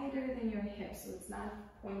wider than your hip, so it's not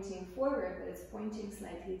pointing forward, but it's pointing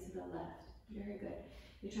slightly to the left. Very good.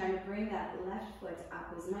 You're trying to bring that left foot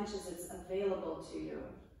up as much as it's available to you.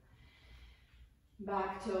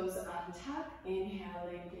 Back toes untuck, inhale,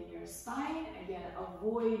 lengthen your spine. Again,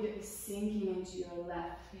 avoid sinking into your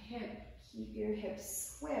left hip. Keep your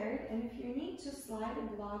hips squared, and if you need to slide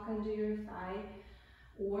a block under your thigh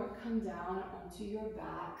or come down onto your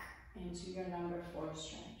back into your number 4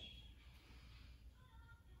 stretch.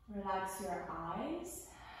 Relax your eyes,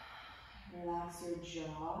 relax your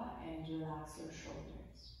jaw, and relax your shoulders.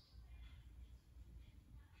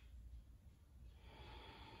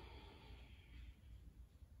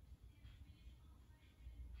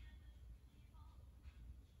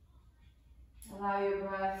 Allow your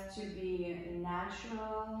breath to be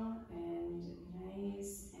natural and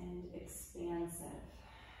nice and expansive.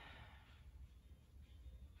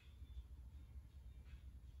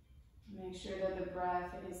 Make sure that the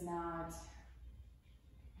breath is not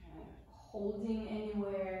holding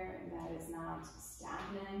anywhere, that is not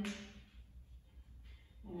stagnant,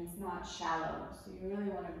 and it's not shallow. So you really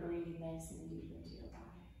want to breathe nice and deep into your body.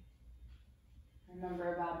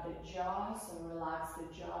 Remember about the jaw, so relax the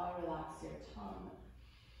jaw, relax your tongue.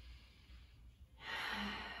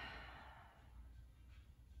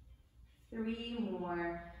 Three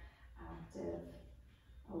more active,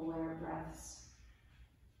 aware breaths.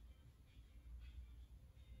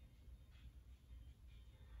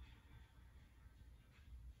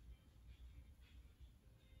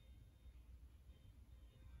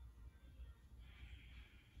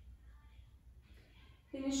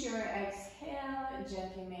 Finish your exhale,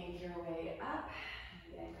 gently make your way up,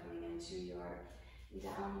 and then coming into your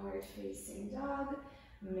downward facing dog,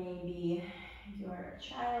 maybe your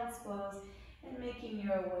child's pose, and making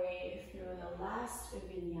your way through the last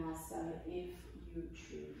vinyasa if you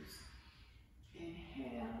choose.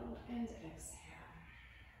 Inhale and exhale.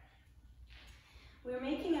 We're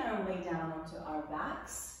making our way down onto our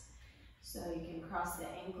backs, so you can cross the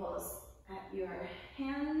ankles at your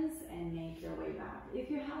hands and make your way back. If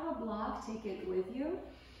you have a block, take it with you.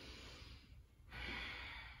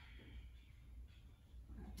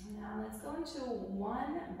 Now let's go into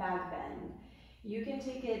one back bend. You can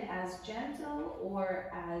take it as gentle or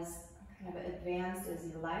as kind of advanced as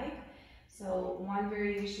you like. So one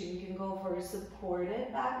variation, you can go for a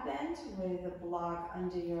supported back bend with a block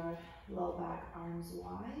under your low back, arms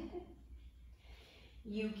wide.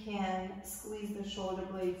 You can squeeze the shoulder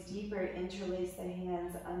blades deeper, interlace the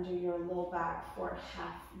hands under your low back for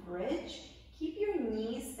half bridge. Keep your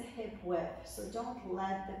knees hip width, so don't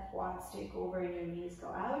let the quads take over and your knees go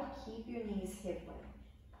out. Keep your knees hip width.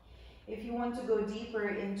 If you want to go deeper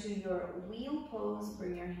into your wheel pose,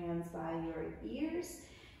 bring your hands by your ears,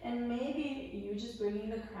 and maybe you just bringing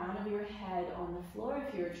the crown of your head on the floor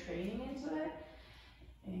if you're training into it,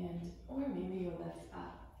 or maybe you lift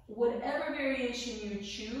up. Whatever variation you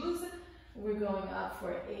choose, we're going up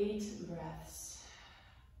for 8 breaths.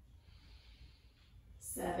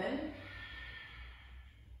 7,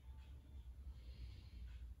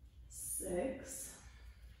 6,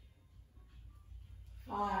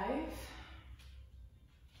 5,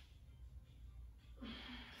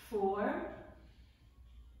 4,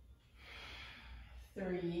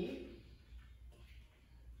 3,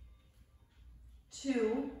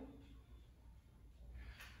 2,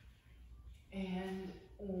 and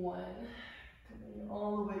 1. Coming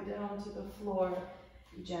all the way down to the floor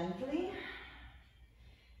gently.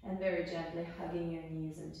 And very gently hugging your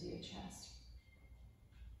knees into your chest.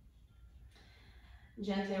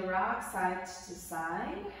 Gently rock side to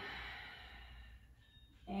side.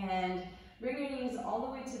 And bring your knees all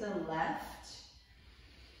the way to the left.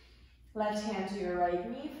 Left hand to your right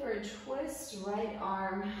knee for a twist. Right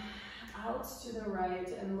arm out to the right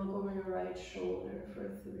and look over your right shoulder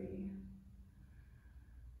for 3,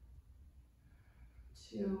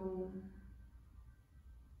 2,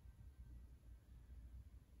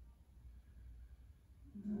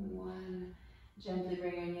 1. Gently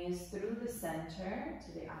bring your knees through the center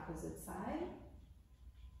to the opposite side.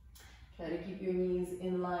 Try to keep your knees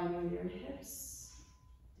in line with your hips.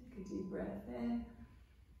 Take a deep breath in.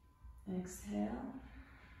 Exhale.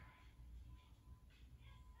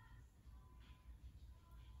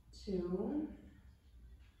 2.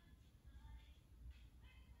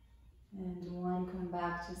 And 1. Come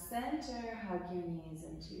back to center. Hug your knees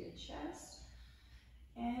into your chest.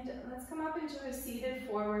 And let's come up into a seated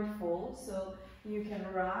forward fold. So you can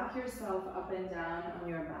rock yourself up and down on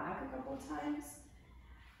your back a couple times.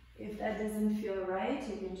 If that doesn't feel right,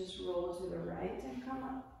 you can just roll to the right and come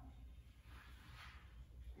up.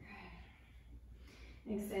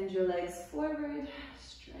 Okay. Extend your legs forward,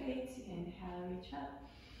 straight. Inhale, reach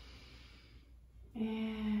up.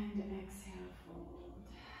 And exhale, fold.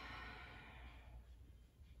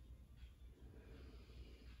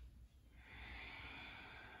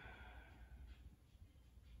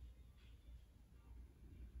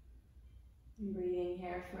 Breathing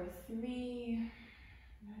here for 3.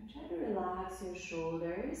 Try to relax your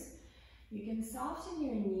shoulders. You can soften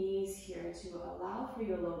your knees here to allow for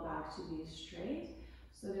your low back to be straight.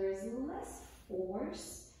 So there's less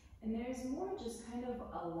force and there's more just kind of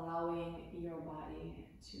allowing your body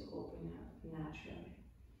to open up naturally.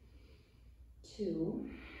 2.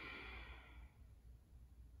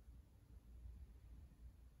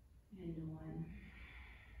 And 1.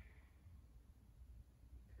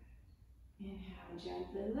 Inhale,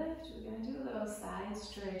 gently lift. We're going to do a little side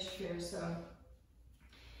stretch here. So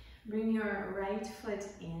bring your right foot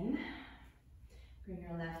in. Bring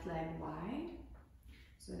your left leg wide.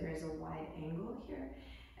 So there's a wide angle here.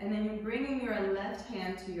 And then you're bringing your left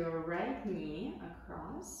hand to your right knee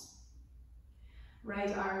across.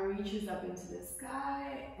 Right arm reaches up into the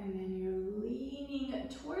sky. And then you're leaning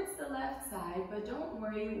towards the left side. But don't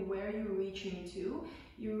worry where you're reaching to.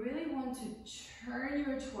 You really want to turn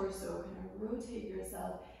your torso, kind of rotate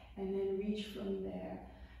yourself, and then reach from there.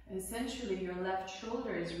 Essentially, your left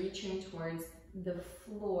shoulder is reaching towards the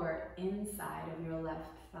floor inside of your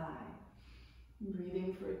left thigh.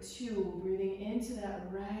 Breathing for 2, breathing into that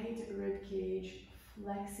right rib cage,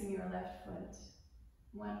 flexing your left foot.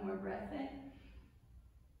 1 more breath in.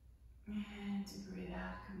 And breathe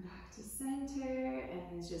out, come back to center,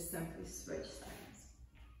 and just simply switch sides.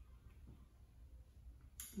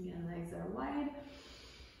 Again, legs are wide.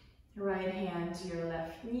 Right hand to your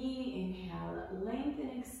left knee. Inhale, lengthen,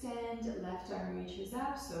 extend. Left arm reaches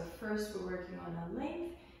up. So first we're working on a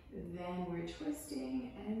length, then we're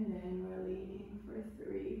twisting, and then we're leaning for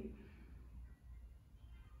 3.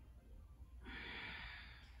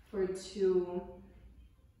 For 2.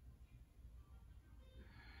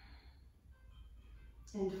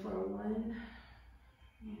 And for 1.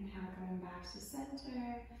 Inhale, coming back to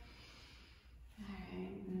center.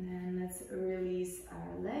 Alright, and then let's release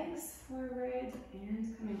our legs forward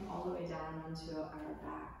and coming all the way down onto our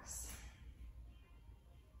backs.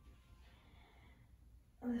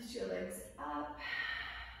 Lift your legs up.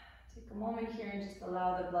 Take a moment here and just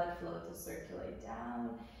allow the blood flow to circulate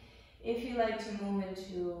down. If you like to move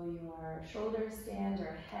into your shoulder stand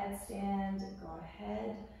or headstand, go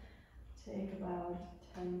ahead. Take about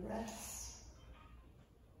 10 breaths.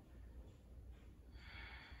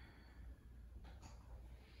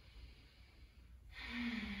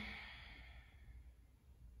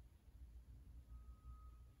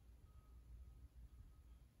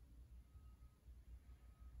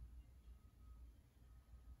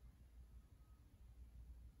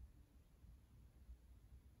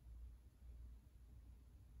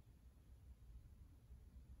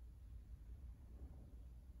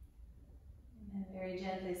 Very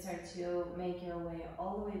gently start to make your way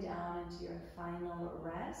all the way down into your final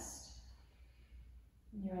rest.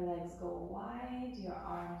 Your legs go wide, your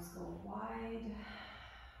arms go wide.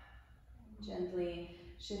 Gently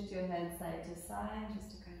shift your head side to side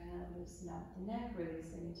just to kind of loosen up the neck,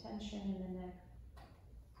 release any tension in the neck.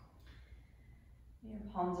 Your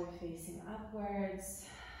palms are facing upwards.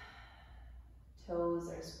 Toes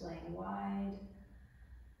are splaying wide.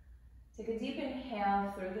 Take a deep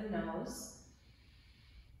inhale through the nose.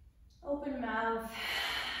 Open mouth.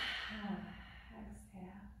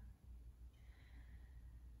 Exhale.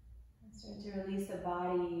 Start to release the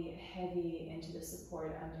body heavy into the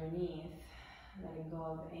support underneath, letting go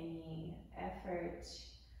of any effort,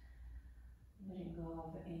 letting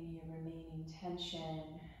go of any remaining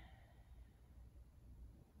tension.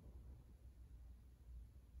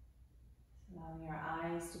 Allowing your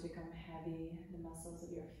eyes to become heavy, the muscles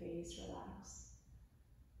of your face relax.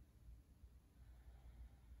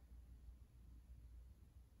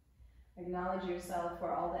 Acknowledge yourself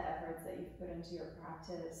for all the efforts that you've put into your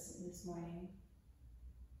practice this morning.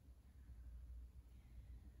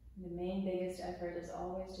 The main biggest effort is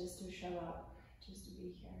always just to show up, just to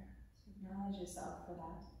be here. So acknowledge yourself for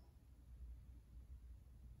that.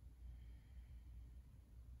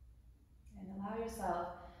 And allow yourself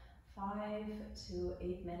 5 to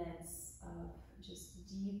 8 minutes of just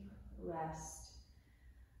deep rest,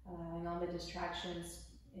 allowing all the distractions,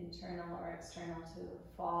 internal or external, to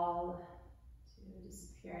fall, to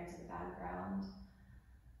disappear into the background.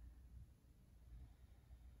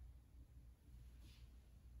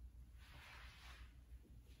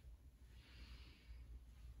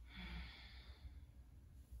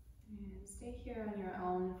 And stay here on your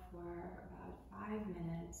own for about 5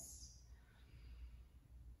 minutes.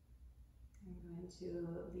 I'm going to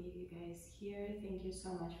leave you guys here. Thank you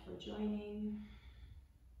so much for joining.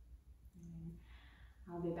 And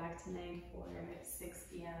I'll be back tonight for 6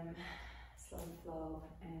 p.m. slow flow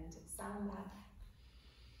and sound bath.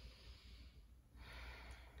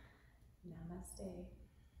 Namaste.